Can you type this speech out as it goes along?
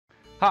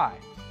Hi,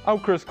 I'm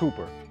Chris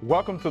Cooper.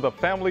 Welcome to the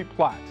Family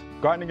Plot,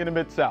 Gardening in the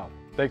Mid-South.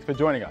 Thanks for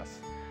joining us.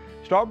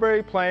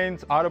 Strawberry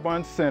Plains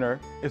Audubon Center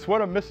is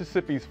one of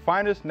Mississippi's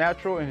finest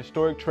natural and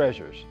historic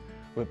treasures,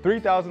 with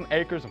 3,000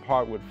 acres of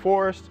hardwood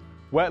forest,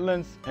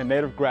 wetlands, and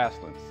native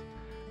grasslands.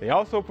 They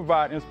also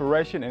provide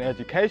inspiration and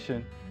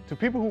education to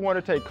people who want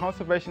to take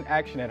conservation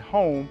action at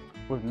home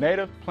with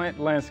native plant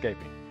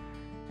landscaping.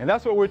 And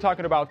that's what we're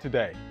talking about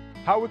today,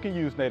 how we can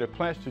use native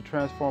plants to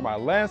transform our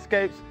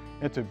landscapes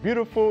into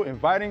beautiful,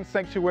 inviting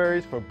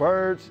sanctuaries for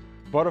birds,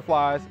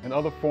 butterflies, and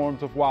other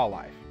forms of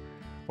wildlife.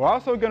 We're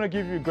also going to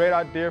give you a great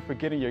idea for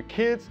getting your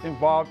kids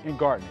involved in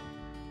gardening.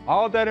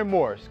 All that and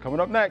more is coming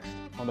up next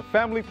on the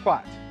Family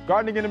Plot,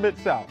 Gardening in the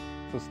Mid-South,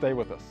 so stay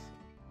with us.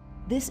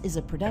 This is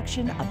a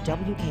production of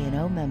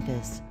WKNO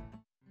Memphis.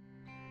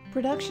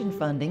 Production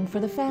funding for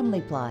the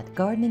Family Plot,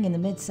 Gardening in the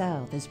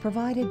Mid-South is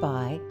provided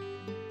by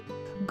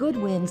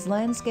Goodwin's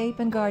Landscape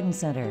and Garden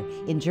Center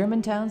in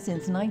Germantown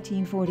since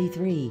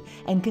 1943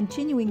 and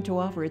continuing to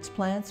offer its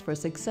plants for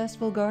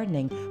successful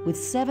gardening with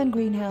 7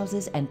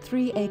 greenhouses and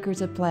 3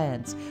 acres of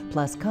plants,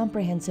 plus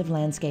comprehensive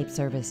landscape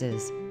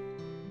services.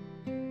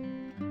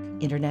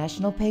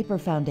 International Paper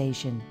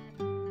Foundation,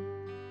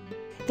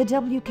 the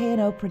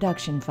WKNO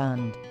Production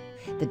Fund,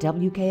 the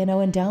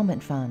WKNO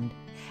Endowment Fund,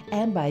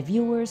 and by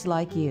viewers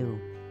like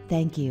you.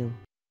 Thank you.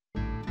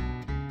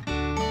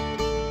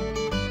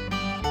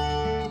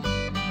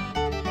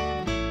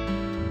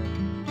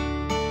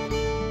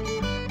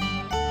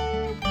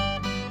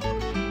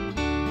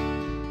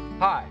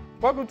 Hi,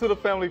 welcome to the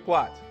Family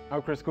Plot.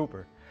 I'm Chris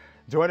Cooper.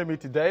 Joining me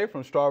today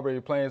from Strawberry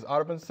Plains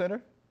Audubon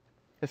Center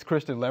is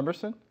Kristen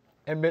Lemberson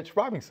and Mitch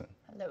Robinson.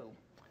 Hello.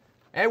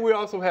 And we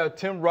also have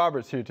Tim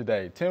Roberts here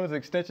today. Tim is an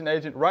extension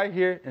agent right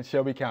here in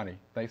Shelby County.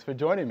 Thanks for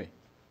joining me.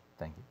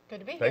 Thank you. Good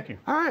to be here. Thank you.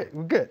 All right,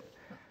 well, good.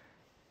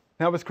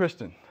 Now, Ms.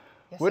 Kristen,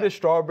 Yes, what sir. is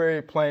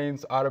Strawberry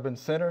Plains Audubon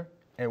Center,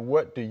 and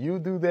what do you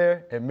do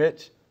there? And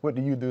Mitch, what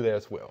do you do there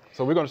as well?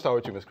 So we're going to start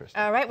with you, Ms. Kristen.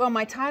 All right. Well,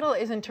 my title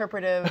is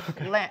interpretive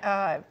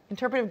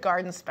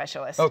garden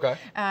specialist. Okay.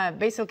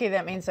 Basically,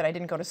 that means that I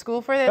didn't go to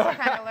school for this. I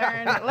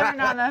kind of learned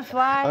on the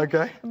fly.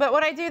 Okay. But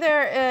what I do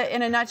there,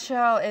 in a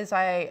nutshell, is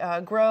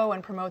I grow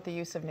and promote the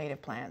use of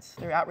native plants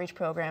through outreach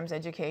programs,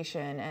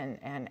 education,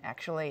 and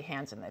actually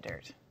hands in the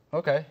dirt.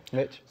 Okay,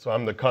 Mitch. So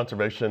I'm the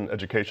Conservation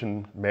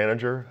Education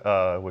Manager,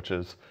 which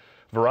is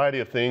a variety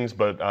of things,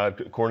 but I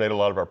coordinate a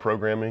lot of our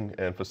programming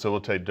and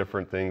facilitate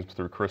different things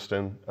through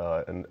Kristen,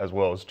 and as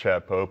well as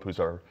Chad Pope, who's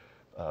our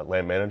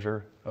land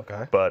manager.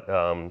 Okay. But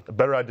a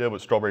better idea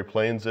what Strawberry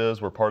Plains is,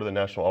 we're part of the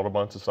National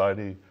Audubon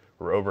Society.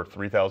 We're over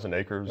 3,000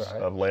 acres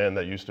of land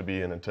that used to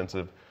be in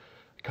intensive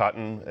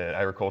cotton and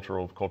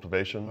agricultural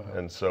cultivation.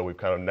 And so we've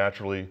kind of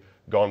naturally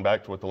gone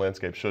back to what the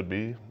landscape should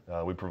be.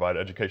 We provide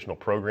educational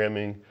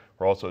programming.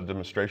 We're also a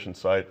demonstration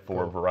site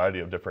for a variety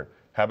of different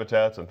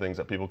habitats and things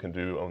that people can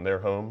do on their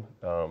home.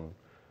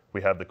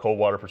 We have the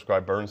Coldwater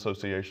Prescribed Burn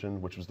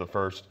Association, which was the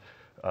first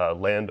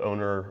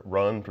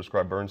landowner-run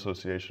prescribed burn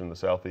association in the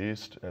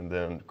Southeast. And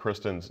then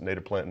Kristen's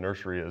Native Plant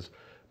Nursery is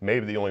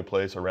maybe the only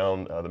place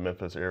around the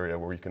Memphis area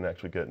where you can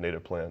actually get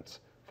native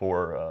plants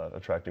for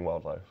attracting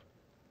wildlife.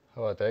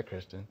 How about that,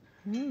 Kristen?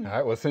 All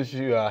right, well, since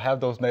you have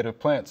those native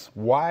plants,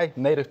 why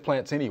native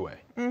plants anyway?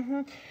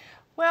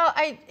 Well,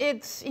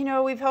 it's, you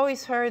know, we've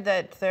always heard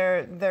that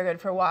they're good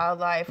for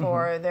wildlife,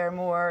 or they're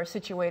more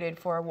situated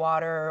for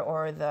water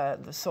or the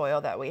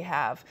soil that we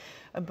have.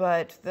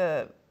 But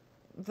the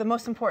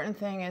most important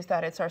thing is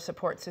that it's our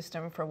support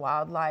system for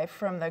wildlife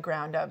from the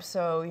ground up.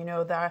 So, you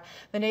know, the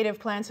native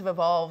plants have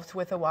evolved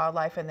with the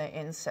wildlife and the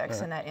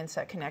insects and that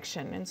insect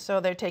connection. And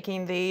so they're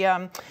taking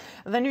the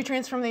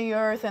nutrients from the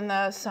earth and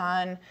the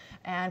sun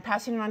and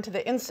passing it on to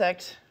the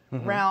insect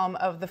realm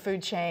of the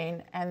food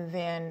chain, and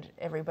then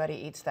everybody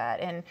eats that.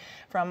 And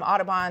from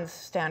Audubon's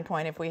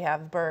standpoint, if we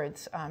have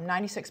birds,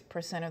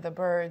 96% of the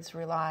birds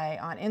rely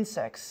on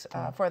insects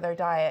for their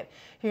diet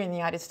here in the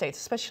United States,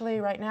 especially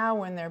right now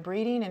when they're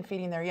breeding and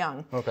feeding their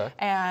young. Okay.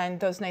 And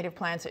those native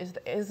plants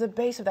is the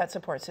base of that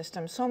support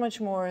system, so much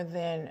more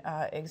than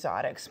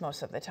exotics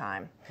most of the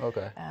time.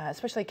 Okay.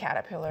 Especially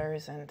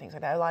caterpillars and things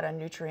like that. A lot of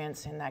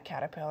nutrients in that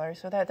caterpillar.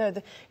 So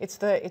that it's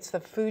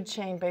the food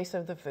chain, base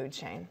of the food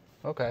chain.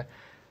 Okay.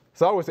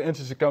 It's always an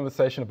interesting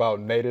conversation about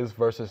natives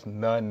versus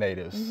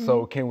non-natives.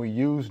 So can we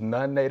use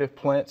non-native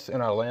plants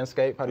in our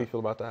landscape? How do you feel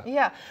about that?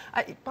 Yeah,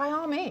 by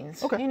all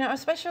means. Okay. You know,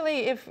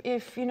 especially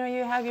if you know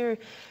you have your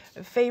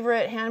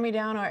favorite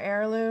hand-me-down or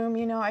heirloom,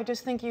 you know, I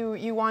just think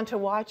you want to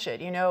watch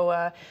it. You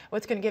know,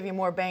 what's going to give you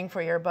more bang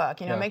for your buck?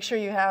 You know, make sure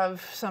you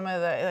have some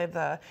of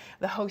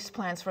the host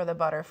plants for the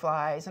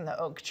butterflies and the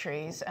oak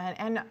trees,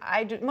 and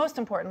most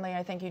importantly,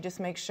 I think you just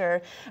make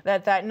sure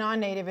that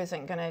non-native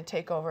isn't going to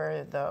take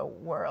over the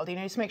world. You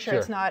know, just make sure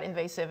it's not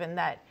invasive and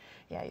that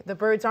the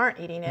birds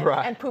aren't eating it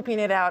and pooping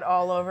it out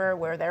all over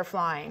where they're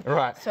flying.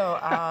 Right. So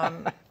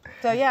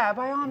so yeah,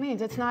 by all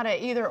means, it's not an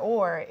either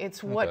or.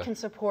 It's what can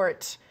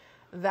support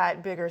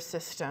that bigger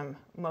system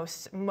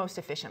most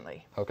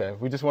efficiently. Okay,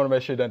 we just want to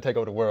make sure it doesn't take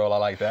over the world. I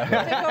like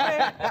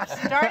that.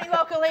 Starting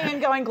locally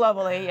and going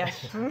globally,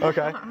 yes.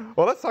 Okay,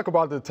 well, let's talk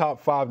about the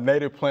top 5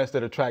 native plants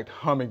that attract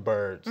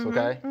hummingbirds,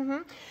 okay?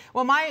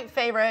 Well, my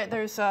favorite,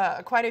 there's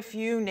quite a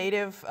few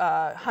native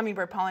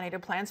hummingbird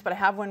pollinated plants, but I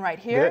have one right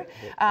here.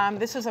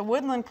 This is a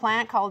woodland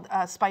plant called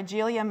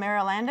Spigelia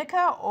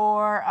marylandica,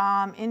 or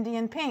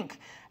Indian pink.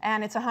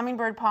 And it's a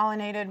hummingbird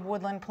pollinated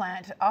woodland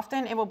plant.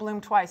 Often it will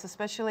bloom twice,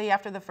 especially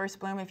after the first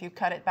bloom if you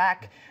cut it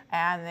back,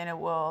 and then it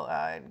will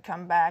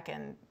come back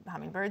and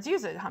hummingbirds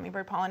use it.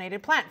 Hummingbird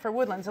pollinated plant for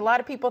woodlands. A lot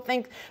of people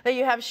think that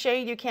you have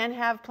shade, you can't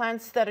have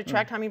plants that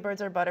attract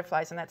hummingbirds or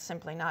butterflies, and that's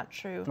simply not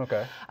true.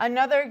 Okay.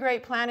 Another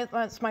great plant,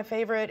 that's my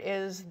favorite,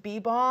 is bee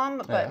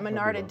balm, but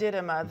Monarda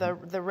didyma,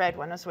 the red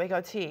one,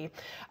 Oswego tea.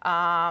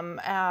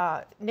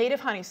 Native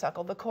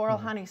honeysuckle, the coral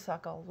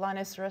honeysuckle,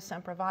 Lonicera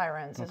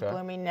sempervirens, is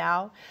blooming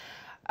now.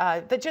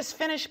 That just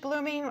finished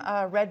blooming,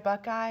 red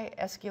buckeye,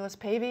 Aesculus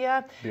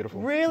pavia. Beautiful.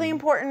 Really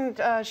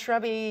important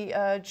shrubby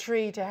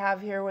tree to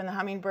have here when the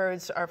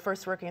hummingbirds are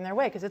first working their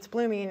way, because it's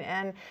blooming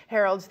and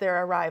heralds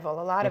their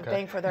arrival. A lot of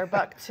bang for their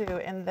buck too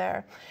in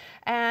there.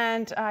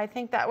 And I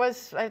think that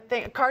was,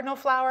 cardinal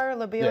flower,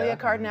 Lobelia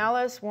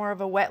cardinalis, more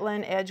of a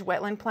wetland, edge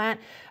wetland plant,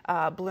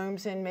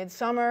 blooms in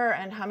midsummer,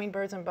 and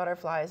hummingbirds and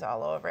butterflies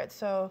all over it.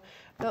 So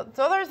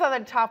those are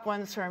the top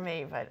ones for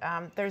me, but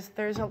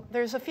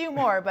there's a few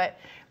more, but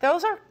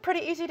those are pretty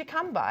easy to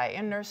come by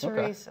in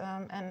nurseries,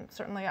 and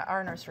certainly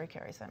our nursery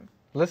carries them.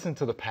 Listen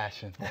to the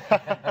passion. It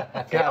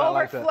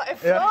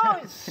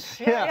flows.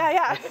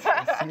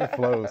 It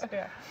flows.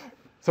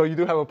 So you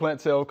do have a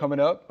plant sale coming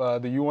up.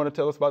 Do you want to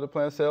tell us about the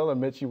plant sale? And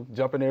Mitch, you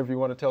jump in there if you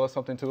want to tell us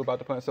something too about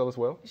the plant sale as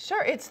well.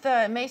 Sure, it's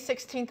the May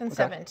 16th and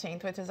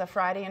 17th, which is a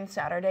Friday and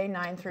Saturday,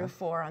 9 through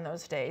 4 on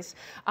those days.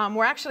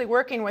 We're actually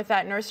working with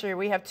that nursery.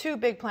 We have 2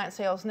 big plant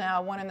sales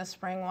now, one in the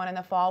spring, one in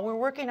the fall. We're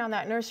working on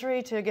that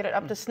nursery to get it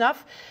up to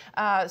snuff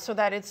so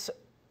that it's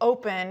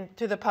open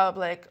to the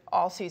public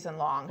all season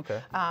long.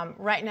 Okay.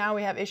 Right now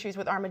we have issues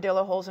with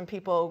armadillo holes and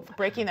people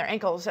breaking their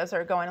ankles as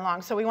they're going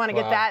along. So we want to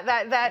get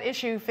that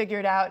issue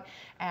figured out,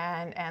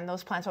 and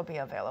those plants will be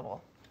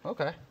available.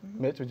 Okay.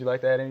 Mitch, would you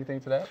like to add anything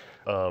to that?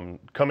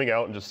 Coming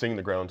out and just seeing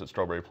the grounds at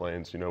Strawberry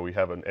Plains, you know, we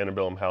have an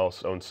antebellum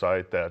house owned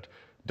site that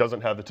doesn't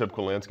have the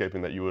typical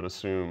landscaping that you would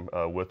assume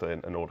with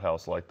an old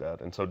house like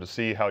that. And so to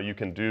see how you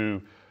can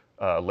do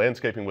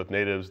landscaping with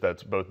natives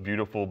that's both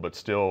beautiful but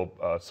still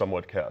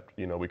somewhat kept.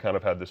 You know, we kind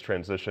of had this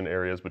transition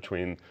areas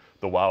between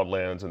the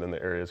wildlands and then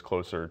the areas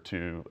closer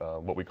to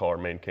what we call our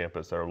main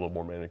campus that are a little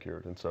more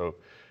manicured. And so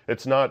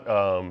it's not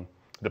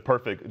the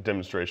perfect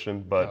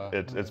demonstration, but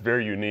it's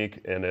very unique,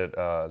 and it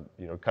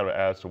you know, kind of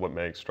adds to what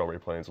makes Strawberry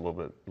Plains a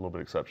little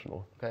bit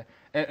exceptional. Okay.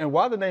 And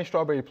why the name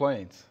Strawberry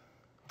Plains?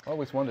 I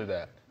always wondered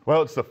that.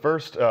 Well, it's the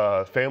first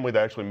family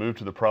that actually moved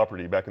to the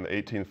property back in the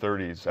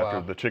 1830s after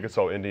the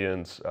Chickasaw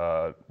Indians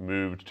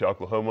moved to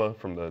Oklahoma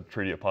from the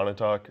Treaty of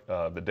Pontotoc.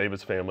 The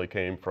Davis family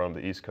came from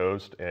the East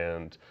Coast,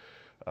 and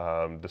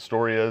the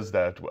story is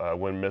that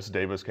when Miss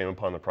Davis came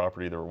upon the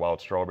property, there were wild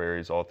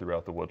strawberries all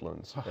throughout the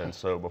woodlands. And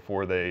so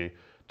before they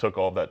took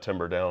all of that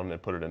timber down and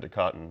put it into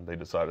cotton, they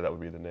decided that would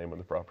be the name of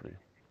the property.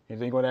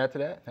 Anything you want to add to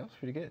that? That was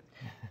pretty good.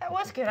 That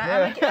was good.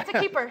 That's a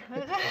keeper.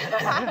 Pretty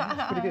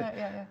good.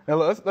 Now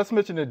let's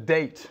mention the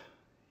date,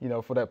 you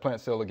know, for that plant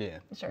sale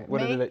again. Sure.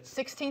 What May are the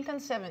 16th and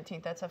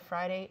 17th. That's a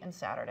Friday and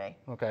Saturday.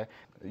 Okay.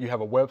 You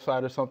have a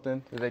website or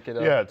something that they could?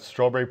 Yeah, it's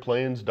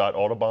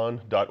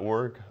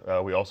strawberryplains.audubon.org.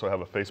 We also have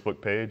a Facebook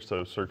page,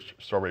 so search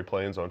Strawberry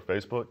Plains on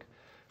Facebook.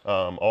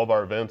 All of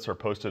our events are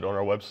posted on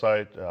our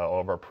website. All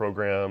of our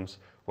programs.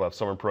 We'll have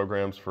summer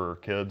programs for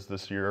kids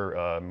this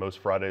year, most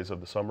Fridays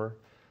of the summer.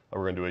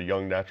 We're going to do a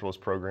young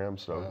naturalist program,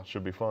 so it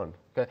should be fun.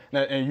 Okay.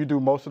 Now, and you do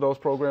most of those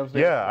programs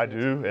there? Yeah, I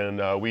do,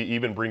 and we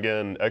even bring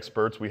in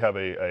experts. We have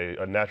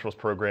a naturalist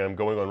program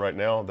going on right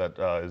now that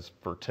is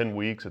for 10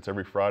 weeks. It's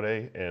every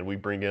Friday, and we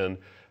bring in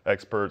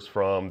experts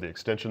from the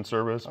Extension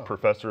Service,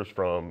 professors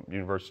from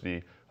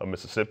University of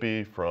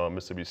Mississippi, from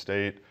Mississippi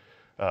State.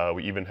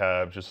 We even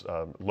have just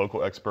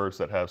local experts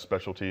that have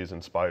specialties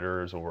in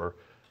spiders, or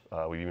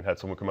we even had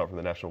someone come out from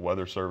the National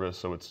Weather Service.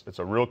 So it's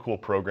a real cool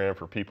program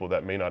for people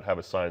that may not have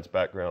a science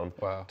background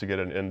to get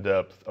an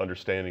in-depth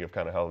understanding of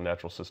kind of how the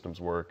natural systems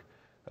work.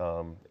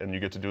 And you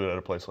get to do it at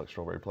a place like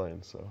Strawberry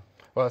Plains. So.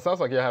 Well, it sounds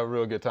like you have a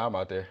real good time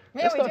out there.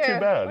 Yeah, it's not too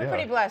bad. We're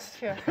pretty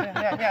blessed.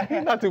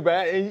 Yeah. Not too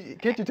bad.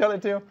 Can't you tell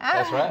it, Tim?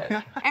 That's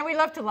right. And we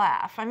love to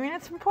laugh. I mean,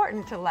 it's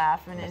important to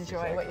laugh and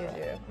enjoy what you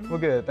do. Well,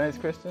 good. Thanks,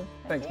 Kristen.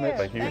 Thanks, Mitch.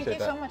 Thank you. Thank you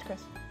so much,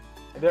 Chris.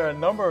 There are a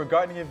number of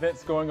gardening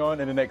events going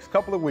on in the next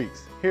couple of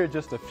weeks. Here are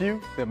just a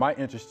few that might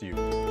interest you.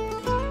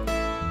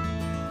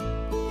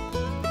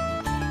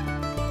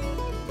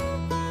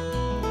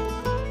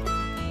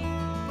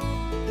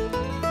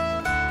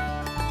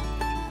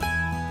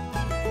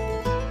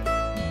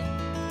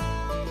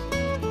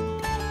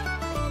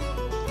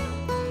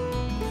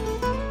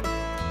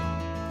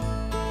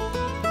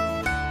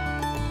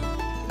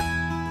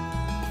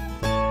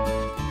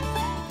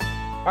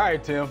 All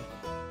right, Tim,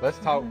 let's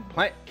talk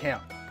plant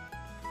camp.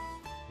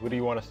 What do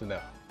you want us to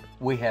know?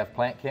 We have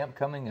plant camp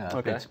coming up.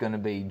 Okay. It's going to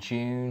be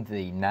June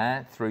the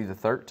 9th through the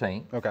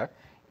 13th. Okay.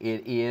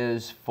 It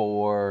is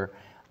for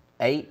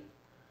 8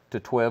 to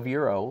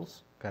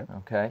 12-year-olds. Okay.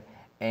 Okay.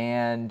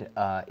 And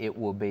it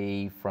will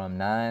be from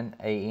 9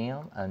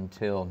 a.m.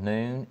 until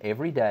noon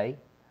every day,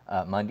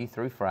 Monday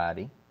through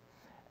Friday.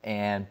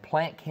 And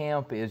plant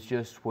camp is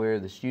just where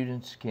the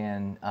students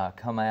can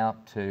come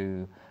out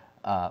to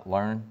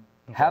learn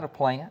how to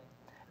plant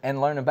and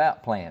learn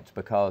about plants,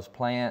 because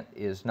plant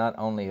is not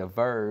only a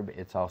verb,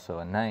 it's also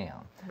a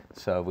noun.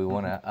 So we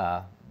want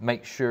to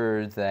make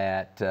sure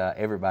that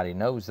everybody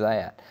knows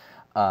that.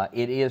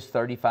 It is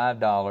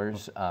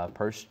 $35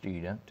 per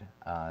student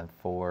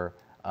for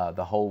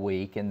the whole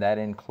week, and that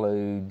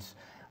includes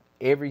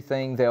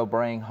everything they'll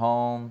bring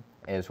home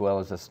as well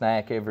as a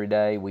snack every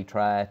day. We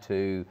try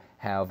to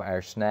have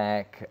our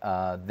snack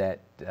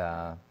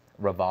that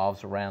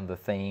revolves around the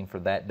theme for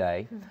that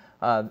day.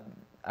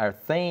 Our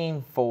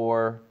theme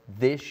for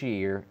this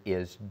year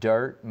is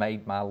Dirt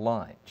Made My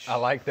Lunch. I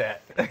like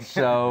that.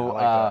 So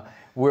I like that.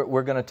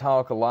 we're going to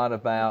talk a lot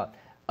about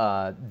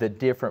the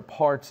different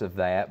parts of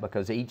that,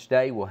 because each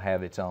day will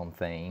have its own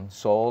theme.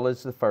 Soil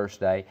is the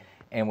first day,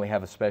 and we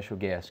have a special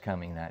guest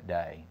coming that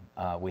day.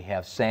 We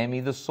have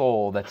Sammy the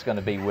Soil that's going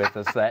to be with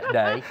us that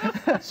day.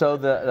 So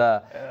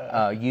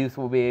the youth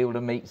will be able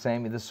to meet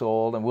Sammy the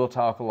Soil, and we'll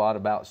talk a lot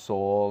about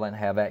soil and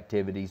have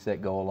activities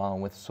that go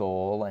along with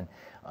soil. And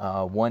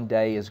one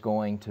day is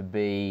going to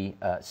be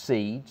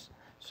seeds.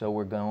 So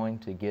we're going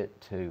to get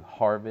to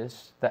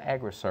harvest the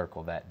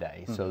agri-circle that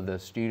day. So the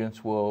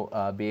students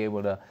will be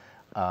able to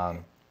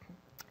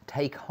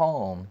take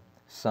home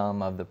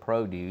some of the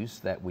produce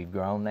that we've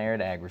grown there at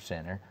Agri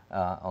Center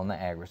on the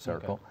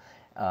agri-circle.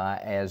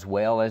 As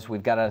well as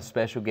we've got a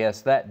special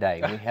guest that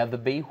day. We have the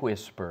bee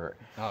whisperer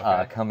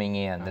coming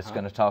in that's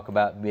going to talk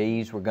about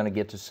bees. We're going to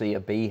get to see a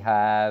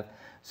beehive.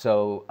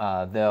 So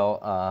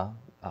they'll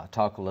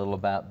talk a little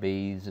about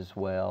bees as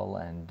well.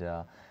 And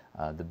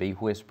the bee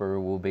whisperer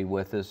will be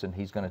with us, and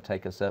he's going to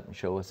take us up and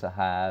show us a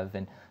hive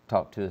and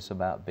talk to us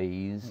about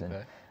bees.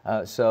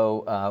 And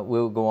so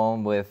we'll go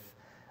on with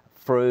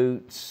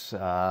fruits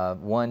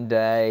one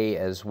day,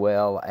 as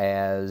well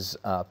as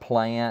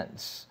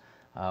plants.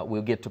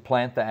 We'll get to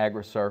plant the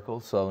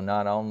agri-circle, so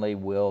not only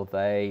will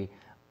they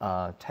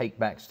take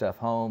back stuff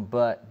home,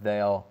 but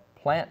they'll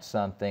plant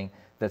something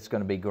that's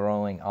going to be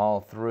growing all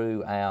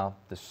throughout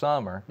the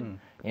summer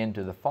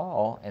into the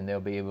fall, and they'll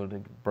be able to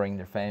bring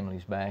their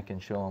families back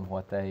and show them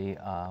what they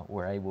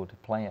were able to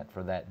plant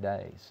for that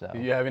day. So, do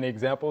you have any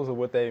examples of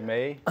what they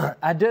made?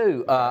 I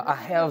do. I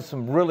have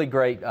some really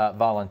great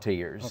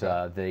volunteers.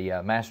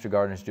 The Master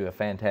Gardeners do a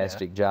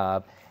fantastic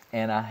job,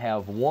 and I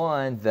have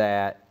one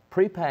that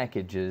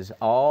pre-packages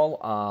all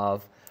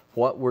of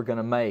what we're going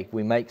to make.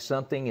 We make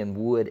something in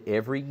wood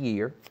every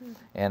year,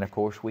 and of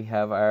course we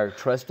have our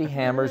trusty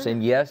hammers,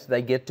 and yes,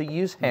 they get to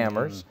use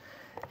hammers,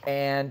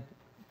 and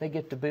they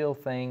get to build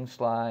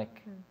things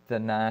like the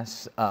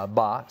nice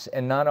box.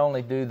 And not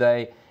only do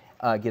they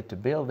get to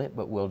build it,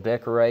 but we'll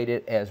decorate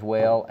it, as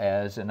well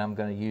as, and I'm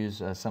going to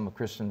use some of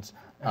Kristen's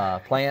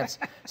plants.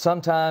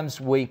 Sometimes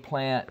we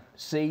plant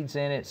seeds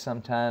in it,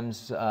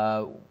 sometimes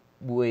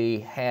we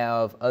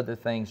have other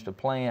things to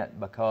plant,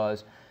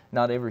 because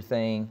not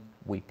everything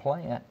we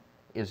plant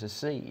is a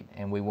seed,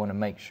 and we want to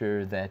make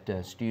sure that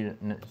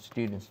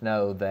students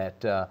know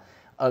that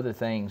other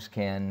things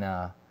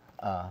can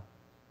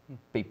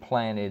be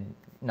planted,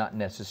 not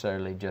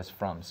necessarily just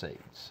from seeds.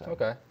 So.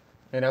 Okay.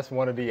 And that's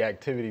one of the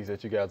activities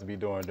that you guys will be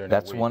doing during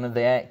that week. That's one of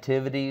the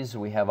activities.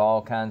 We have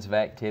all kinds of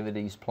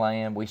activities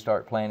planned. We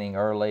start planning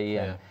early,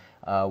 and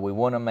we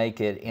want to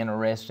make it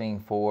interesting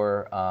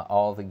for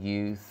all the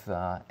youth,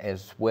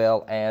 as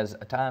well as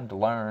a time to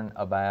learn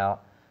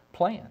about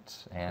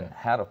plants and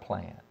how to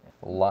plant.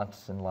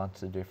 Lots and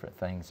lots of different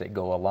things that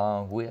go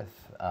along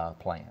with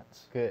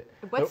plants. Good.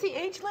 What's the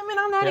age limit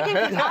on that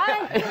again?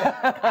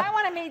 'Cause I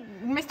want to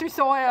meet Mr.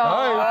 Soil.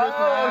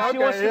 Oh, she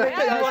wants to meet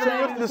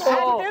Mr.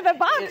 Soil. They're the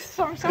box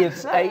or something.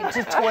 It's 8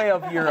 to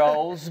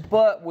 12-year-olds,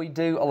 but we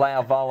do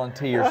allow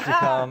volunteers to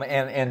come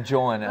and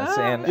join us.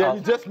 And Yeah,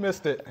 you just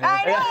missed it.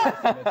 I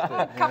know.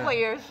 A couple of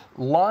years.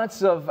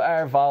 lots of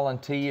our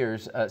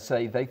volunteers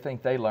say they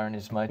think they learn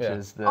as much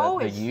as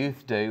the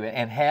youth do,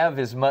 and have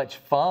as much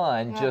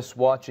fun just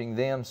watching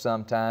them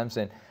sometimes.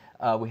 And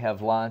we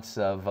have lots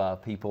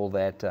of people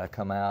that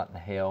come out and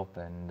help,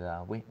 and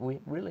we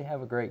really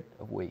have a great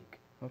week.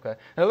 Okay.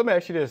 Now let me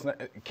ask you this.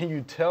 Can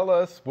you tell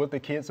us what the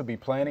kids will be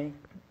planting?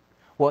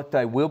 What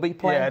they will be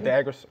planting? Yeah, at the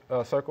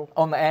agri-circle?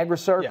 On the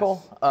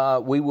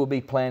agri-circle, we will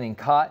be planting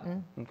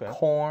cotton,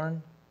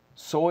 corn,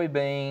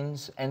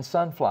 soybeans, and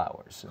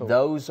sunflowers. Cool.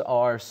 Those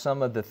are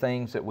some of the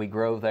things that we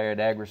grow there at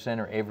Agri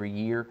Center every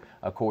year.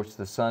 Of course,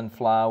 the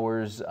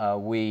sunflowers,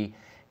 we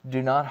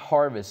do not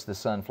harvest the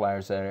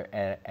sunflowers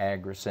at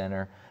Agri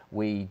Center.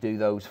 We do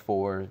those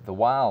for the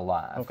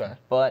wildlife,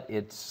 but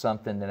it's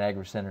something that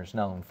Agri Center is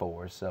known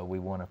for, so we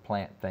want to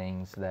plant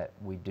things that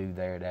we do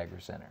there at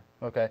Agri Center.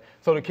 Okay,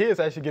 so the kids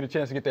actually get a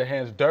chance to get their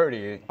hands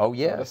dirty. Oh,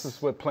 yes. So this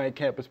is what plant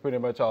camp is pretty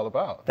much all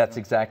about. That's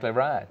exactly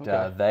right.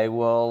 Okay. They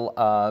will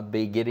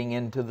be getting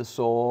into the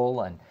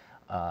soil and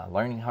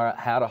learning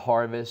how to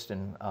harvest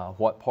and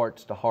what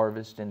parts to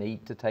harvest and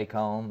eat to take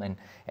home, and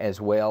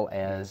as well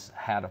as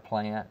how to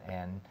plant.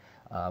 And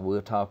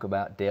we'll talk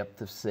about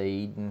depth of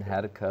seed and how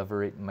to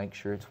cover it and make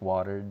sure it's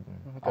watered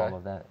and all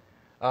of that.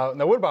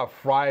 Now, what about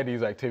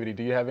Friday's activity?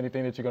 Do you have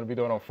anything that you're going to be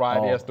doing on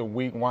Friday as the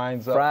week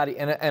winds up? Friday,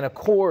 and of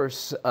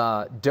course,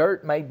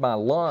 Dirt Made My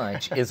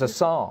Lunch is a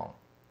song.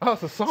 Oh,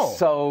 it's a song.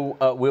 So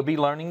we'll be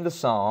learning the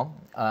song.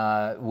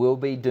 We'll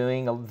be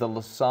doing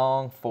the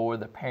song for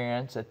the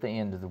parents at the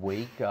end of the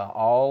week.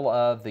 All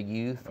of the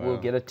youth will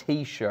get a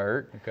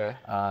T-shirt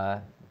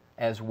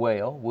as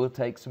well. We'll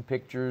take some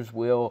pictures.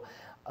 We'll,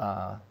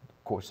 of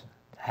course,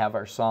 have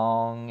our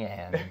song.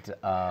 And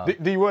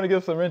do you want to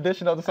give some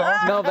rendition of the song?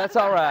 No, that's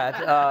all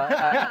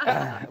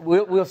right.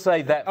 We'll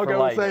save that for later.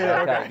 We'll say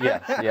that.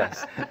 Okay.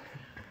 Yes.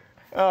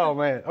 Oh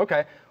man.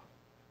 Okay.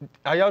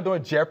 Are y'all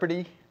doing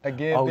Jeopardy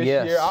again this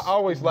year? I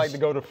always like to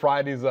go to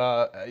Friday's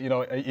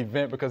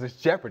event because it's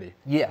Jeopardy.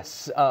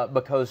 Yes,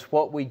 because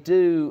what we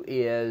do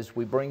is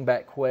we bring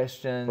back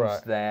questions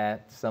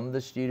that some of the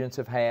students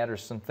have had or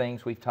some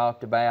things we've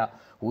talked about.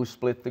 We'll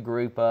split the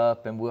group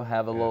up and we'll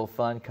have a little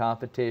fun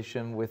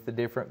competition with the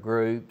different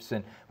groups,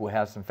 and we'll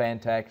have some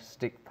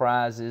fantastic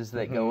prizes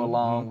that go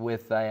along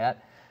with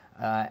that,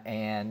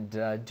 and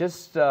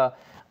just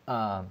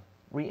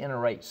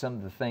reiterate some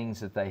of the things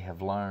that they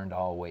have learned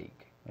all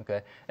week.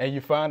 Okay, and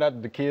you find out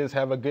that the kids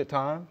have a good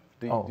time?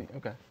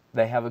 Okay.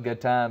 They have a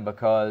good time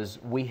because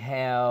we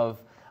have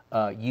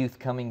youth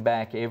coming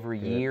back every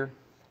year.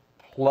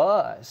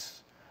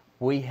 Plus,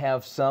 we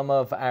have some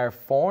of our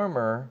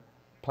former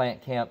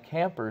plant camp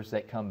campers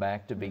that come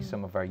back to be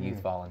some of our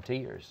youth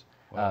volunteers.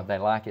 Wow. They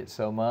like it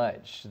so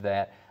much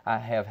that I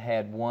have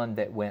had one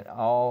that went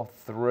all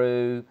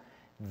through.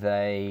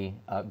 They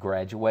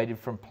graduated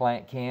from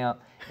plant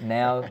camp.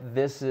 Now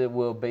this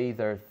will be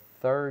their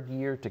third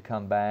year to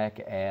come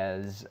back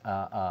as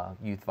a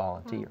youth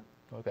volunteer.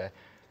 Okay.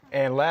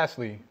 And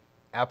lastly,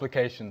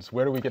 applications.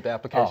 Where do we get the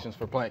applications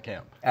for plant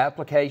camp?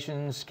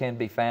 Applications can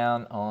be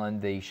found on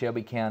the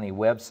Shelby County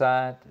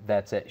website.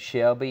 That's at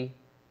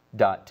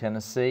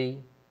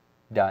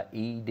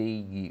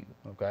shelby.tennessee.edu.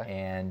 Okay.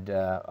 And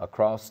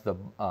across the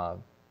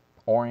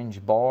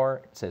orange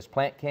bar, it says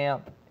plant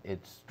camp.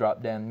 It's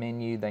drop-down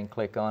menu. Then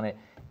click on it,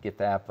 get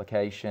the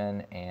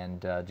application,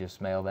 and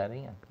just mail that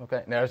in.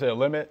 Okay. Now, is there a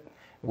limit?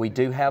 We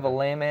do have a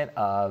limit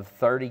of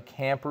 30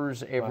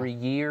 campers every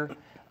year,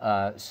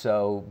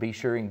 so be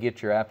sure and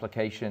get your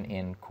application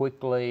in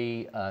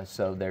quickly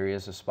so there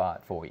is a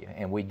spot for you.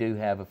 And we do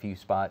have a few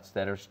spots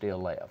that are still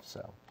left.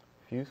 So.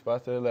 Few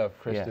spots that are left,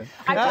 Kristen.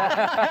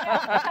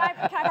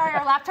 Yeah. Can I borrow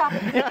your laptop?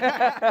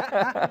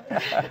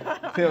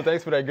 Tim,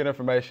 thanks for that good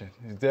information.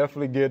 It's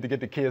definitely good to get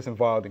the kids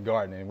involved in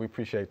gardening. We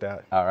appreciate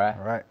that. All right.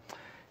 All right.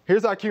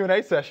 Here's our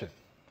Q&A session,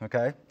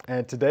 okay?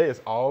 And today is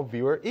all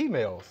viewer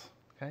emails.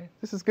 Okay,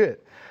 this is good.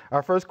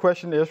 Our first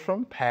question is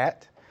from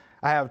Pat.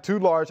 I have 2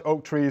 large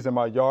oak trees in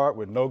my yard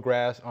with no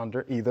grass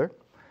under either.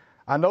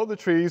 I know the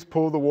trees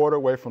pull the water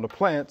away from the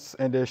plants,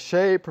 and their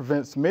shade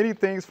prevents many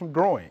things from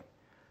growing.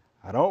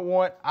 I don't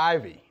want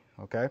ivy,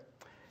 okay?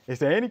 Is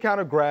there any kind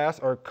of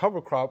grass or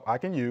cover crop I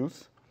can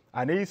use?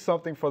 I need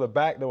something for the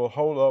back that will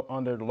hold up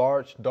under the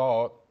large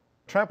dog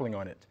trampling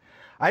on it.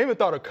 I even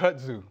thought of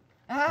kudzu.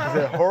 It's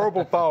a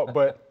horrible thought,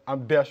 but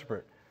I'm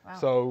desperate. Wow.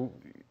 So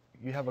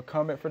you have a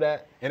comment for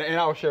that? And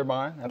I'll share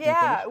mine.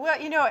 Yeah, well,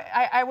 you know,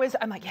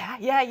 I'm like,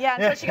 yeah,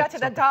 until she got to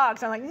the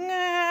dogs. I'm like,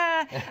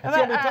 nah. It's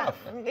going to be tough.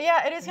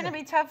 Yeah, it is going to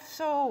be tough.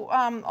 So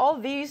all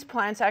these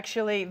plants,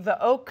 actually,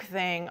 the oak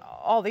thing,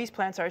 all these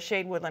plants are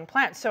shade woodland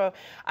plants. So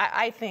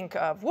I think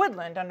of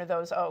woodland under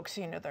those oaks.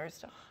 You know,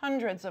 there's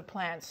hundreds of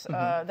plants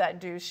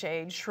that do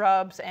shade,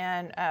 shrubs,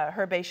 and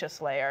herbaceous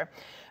layer.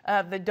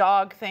 The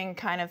dog thing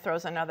kind of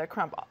throws another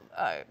crimp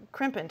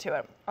into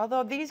it.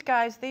 Although these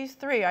guys, these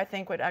 3, I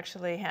think would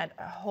actually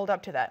hold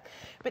up to that.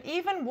 But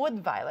even wood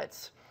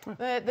violets,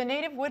 the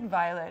native wood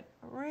violet,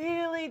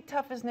 really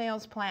tough as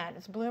nails plant.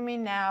 It's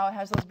blooming now. It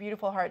has those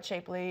beautiful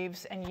heart-shaped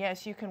leaves. And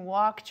yes, you can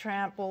walk,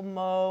 trample,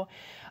 mow.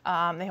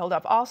 They hold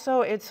up.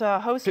 Also, it's a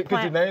host plant.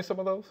 Could you name some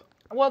of those?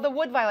 Well, the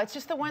wood violets,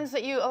 just the ones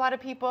that a lot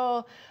of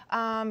people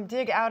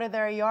dig out of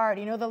their yard.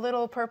 You know, the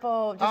little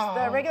purple, just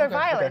the regular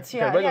violets. Okay.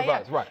 Yeah, regular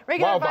violets, right.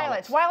 Regular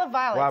violets, wild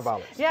violets. Wild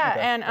violets. Yeah,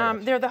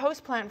 and they're the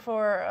host plant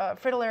for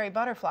fritillary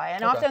butterfly.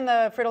 And often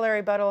the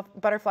fritillary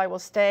butterfly will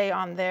stay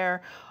on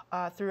there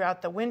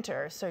throughout the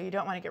winter, so you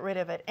don't want to get rid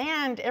of it.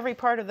 And every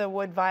part of the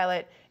wood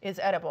violet is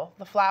edible.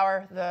 The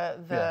flower,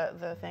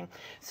 the thing.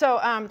 So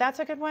that's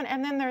a good one.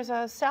 And then there's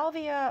a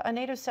salvia, a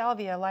native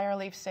salvia, lyre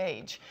leaf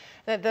sage.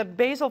 The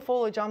basal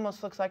foliage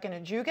almost looks like an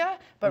ajuga,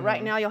 but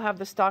right now you'll have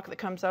the stalk that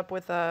comes up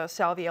with a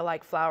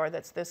salvia-like flower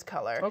that's this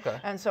color. Okay.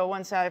 And so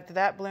once after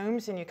that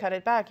blooms and you cut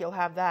it back, you'll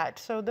have that.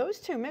 So those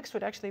 2 mixed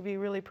would actually be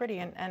really pretty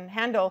and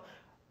handle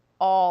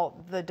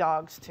all the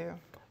dogs too.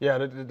 Yeah,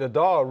 the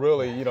dog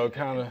really, you know,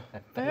 kind of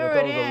throws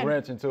a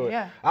wrench into it.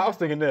 Yeah. I was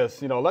thinking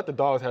this, you know, let the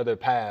dogs have their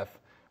path.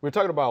 We're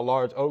talking about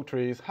large oak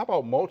trees. How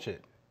about mulch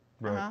it?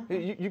 Right.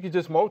 You could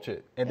just mulch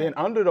it. And then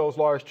under those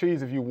large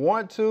trees, if you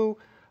want to,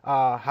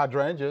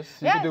 hydrangeas.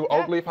 You can do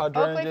oak leaf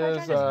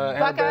hydrangeas,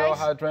 Annabelle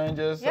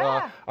hydrangeas.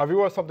 Yeah. Or if you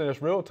want something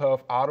that's real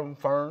tough, autumn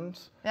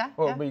ferns. Yeah,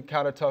 Would be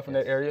kind of tough in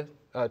that area.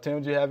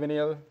 Tim, do you have any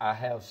other? I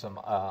have some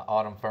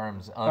autumn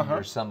ferns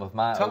under some of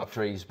my oak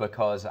trees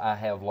because I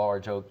have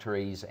large oak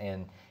trees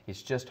and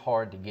it's just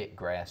hard to get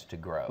grass to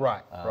grow.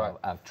 Right.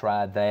 I've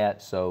tried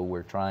that, so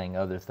we're trying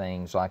other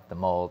things like the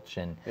mulch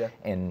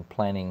and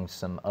planting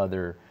some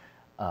other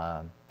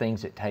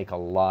things that take a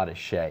lot of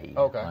shade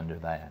under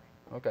that.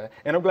 Okay,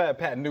 and I'm glad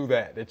Pat knew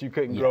that you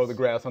couldn't grow the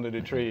grass under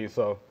the trees.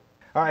 So,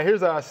 all right,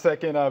 here's our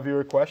second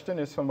viewer question.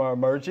 It's from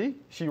Mergie.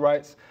 She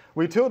writes,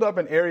 we tilled up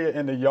an area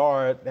in the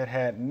yard that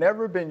had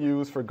never been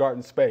used for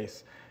garden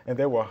space, and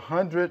there were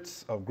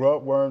hundreds of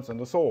grub worms in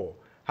the soil.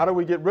 How do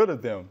we get rid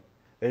of them?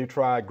 They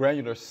tried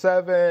granular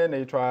 7,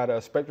 they tried a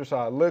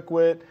spectricide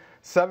liquid,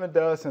 7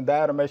 dust, and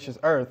diatomaceous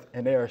earth,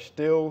 and they are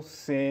still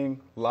seeing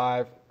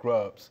live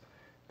grubs.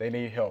 They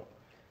need help.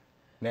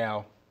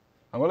 Now,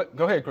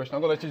 go ahead, Christian.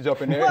 I'm gonna let you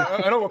jump in there.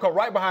 I know we'll come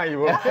right behind you.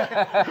 We'll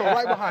come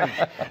right behind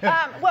you.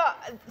 Well,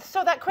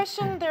 so that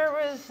question, there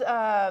was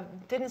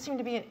didn't seem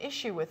to be an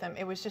issue with them.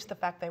 It was just the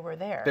fact they were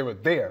there. They were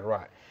there,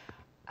 right?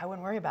 I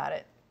wouldn't worry about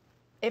it.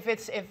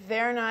 If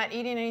they're not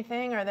eating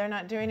anything or they're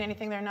not doing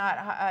anything, they're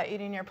not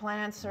eating your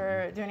plants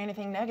or doing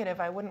anything negative,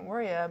 I wouldn't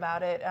worry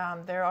about it.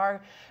 There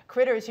are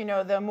critters, you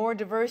know, the more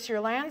diverse your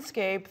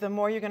landscape, the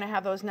more you're going to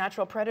have those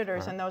natural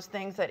predators and those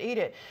things that eat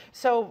it.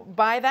 So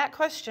by that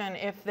question,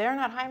 if they're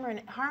not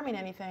harming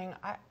anything,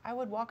 I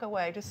would walk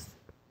away. Just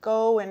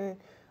go and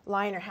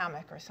lie in your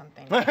hammock or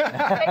something.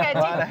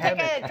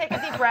 take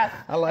a deep breath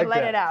and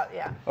let it out.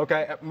 Yeah.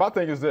 Okay, my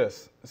thing is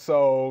this.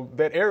 So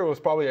that area was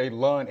probably a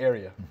lawn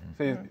area.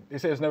 See, it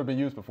says it's never been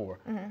used before.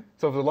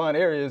 So if the lawn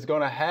area is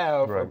going to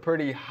have a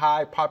pretty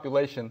high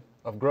population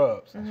of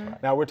grubs.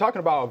 Now we're talking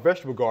about a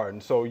vegetable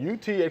garden. So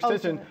UT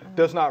Extension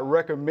does not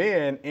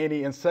recommend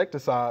any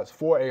insecticides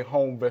for a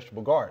home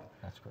vegetable garden.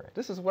 That's correct.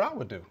 This is what I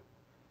would do.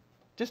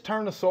 Just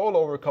turn the soil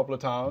over a couple of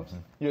times.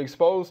 You're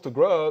exposed to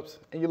grubs,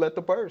 and you let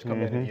the birds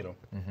come in and eat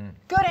them.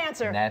 Good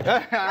answer.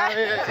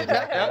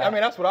 I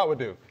mean, that's what I would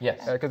do.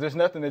 Yes. Because there's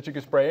nothing that you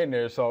can spray in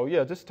there. So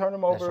yeah, just turn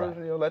them over. Right.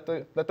 You know, let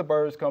the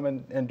birds come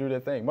in and do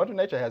their thing. Mother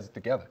Nature has it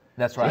together.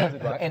 That's right.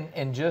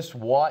 And just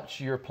watch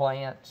your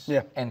plants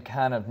and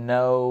kind of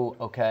know,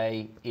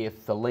 okay,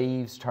 if the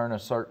leaves turn a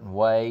certain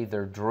way,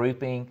 they're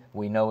drooping,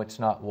 we know it's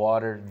not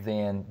watered,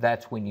 then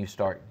that's when you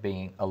start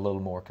being a little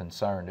more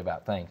concerned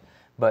about things.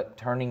 But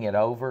turning it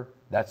over,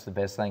 that's the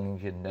best thing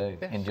you can do,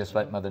 and just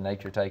let Mother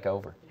Nature take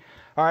over.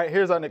 All right,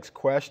 here's our next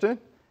question.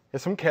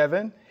 It's from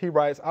Kevin. He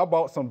writes, I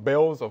bought some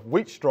bales of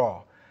wheat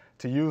straw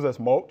to use as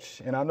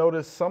mulch, and I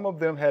noticed some of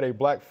them had a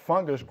black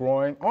fungus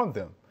growing on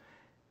them.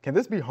 Can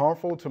this be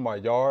harmful to my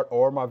yard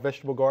or my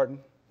vegetable garden?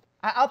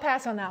 I'll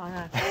pass on that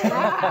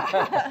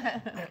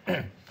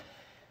one.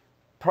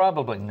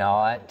 Probably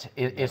not.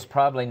 It's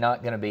probably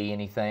not going to be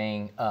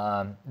anything.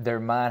 There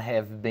might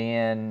have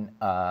been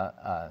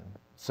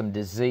some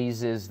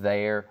diseases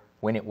there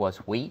when it was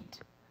wheat,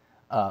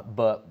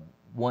 but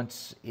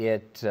once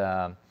it's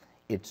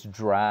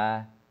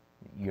dry,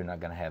 you're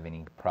not going to have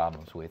any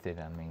problems with it.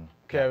 I mean,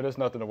 Kevin, there's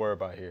nothing to worry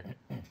about here.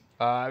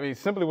 I mean,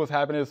 simply what's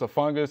happening is a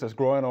fungus that's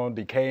growing on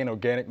decaying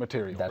organic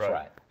material. That's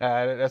right.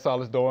 That's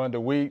all it's doing. The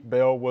wheat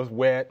bale was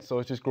wet, so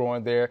it's just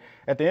growing there.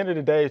 At the end of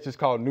the day, it's just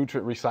called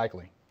nutrient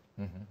recycling.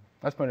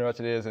 That's pretty much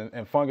it is,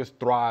 and fungus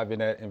thrive in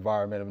that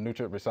environment of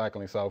nutrient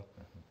recycling, so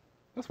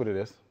that's what it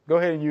is. Go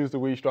ahead and use the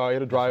wheat straw.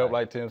 It'll dry up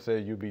like Tim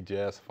said. You'll be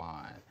just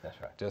fine.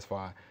 That's right. Just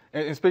fine.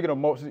 And speaking of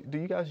mulch, do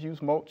you guys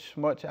use mulch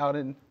much out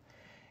in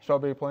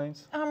Strawberry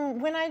Plains?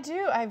 When I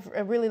do, I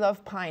really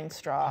love pine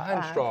straw.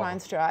 Pine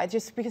straw,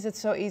 just because it's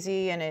so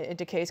easy and it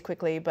decays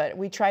quickly. But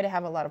we try to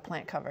have a lot of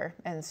plant cover,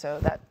 and so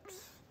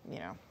that's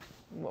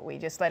what we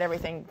just let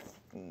everything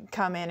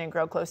come in and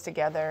grow close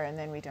together, and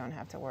then we don't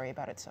have to worry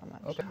about it so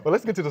much. Okay. Well,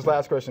 let's get to this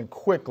last question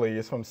quickly.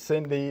 It's from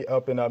Cindy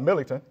up in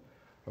Millington.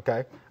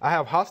 Okay. I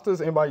have hostas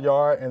in my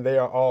yard, and they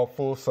are all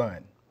full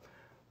sun.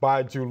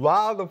 By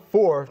July the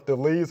 4th, the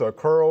leaves are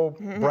curled,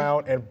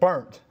 brown, and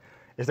burnt.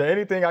 Is there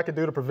anything I can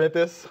do to prevent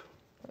this?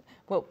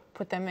 Well,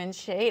 put them in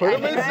shade. Put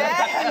them in shade.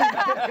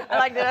 I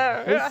like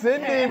that. Hey,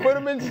 Cindy, put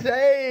them in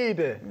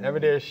shade. I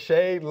mean, they're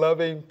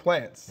shade-loving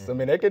plants. I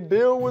mean, they can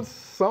deal with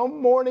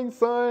some morning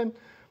sun,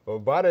 but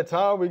by the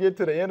time we get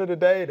to the end of the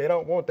day, they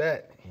don't want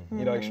that,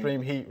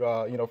 extreme heat,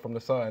 from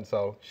the sun.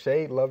 So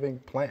shade-loving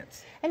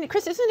plants. And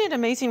Chris, isn't it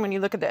amazing when you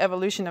look at the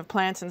evolution of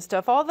plants and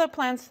stuff? All the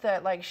plants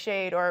that like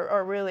shade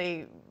or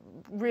really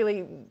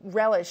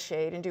relish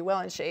shade and do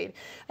well in shade,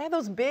 they have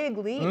those big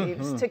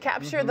leaves to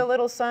capture the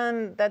little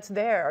sun that's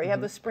there. Or you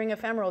have the spring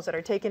ephemerals that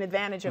are taking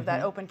advantage of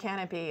that open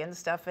canopy and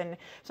stuff. And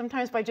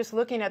sometimes by just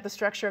looking at the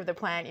structure of the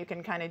plant, you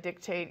can kind of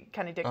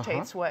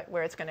dictates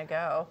where it's going to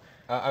go.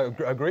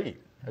 Agreed.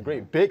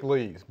 Big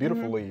leaves,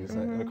 beautiful leaves,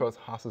 and of course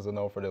hostas are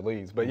known for their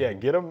leaves. But yeah,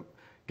 get them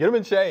Get them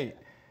in shade.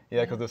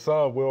 Yeah, because the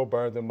sun will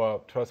burn them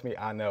up. Trust me,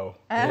 I know.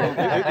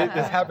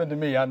 It's happened to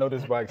me. I know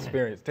this by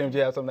experience. Tim, do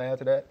you have something to add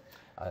to that?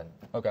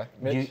 Okay.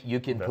 Mitch? You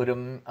can put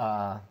them,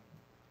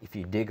 if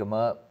you dig them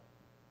up,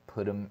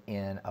 put them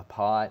in a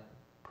pot,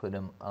 put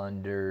them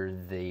under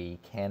the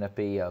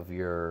canopy of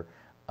your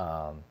big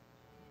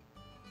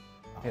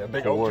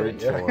oak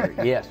tree. Or,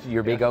 yes,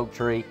 your big oak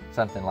tree,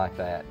 something like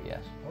that,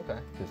 yes.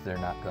 Okay. Because they're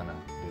not going to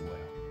do well.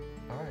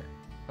 All right.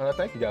 Well,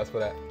 thank you guys for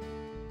that.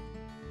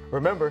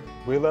 Remember,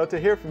 we'd love to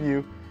hear from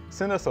you.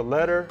 Send us a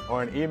letter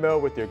or an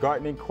email with your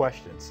gardening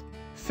questions.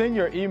 Send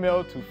your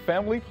email to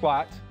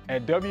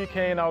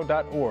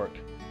familyplot@wkno.org.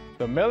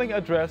 The mailing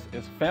address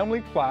is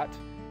Family Plot,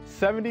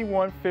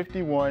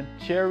 7151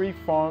 Cherry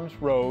Farms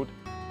Road,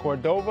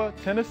 Cordova,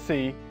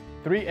 Tennessee,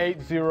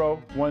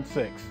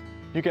 38016.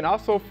 You can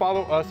also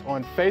follow us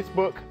on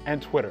Facebook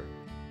and Twitter.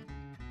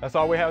 That's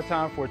all we have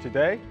time for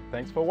today.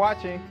 Thanks for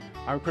watching.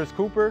 I'm Chris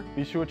Cooper.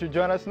 Be sure to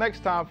join us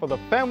next time for the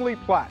Family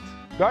Plot,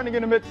 Gardening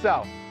in the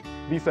Mid-South.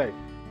 Be safe.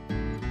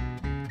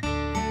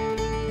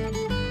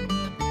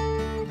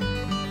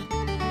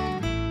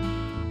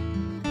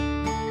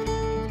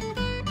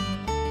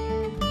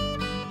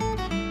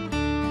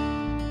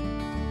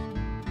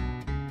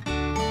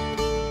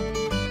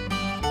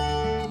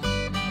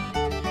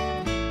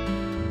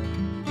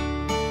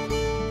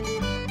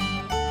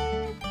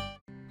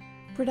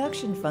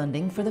 Production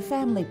funding for the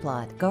Family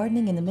Plot,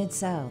 Gardening in the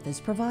Mid-South is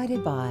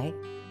provided by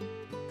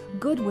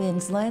Good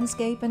Winds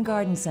Landscape and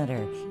Garden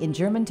Center in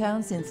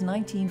Germantown since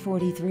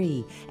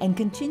 1943 and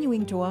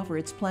continuing to offer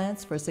its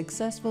plants for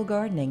successful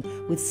gardening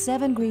with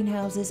 7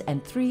 greenhouses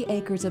and 3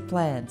 acres of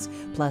plants,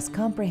 plus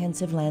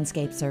comprehensive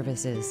landscape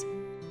services.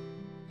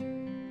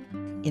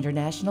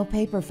 International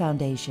Paper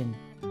Foundation,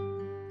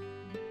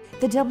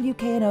 the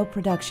WKNO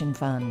Production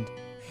Fund,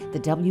 the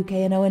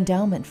WKNO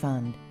Endowment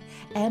Fund,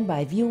 and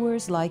by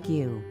viewers like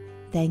you.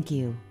 Thank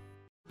you.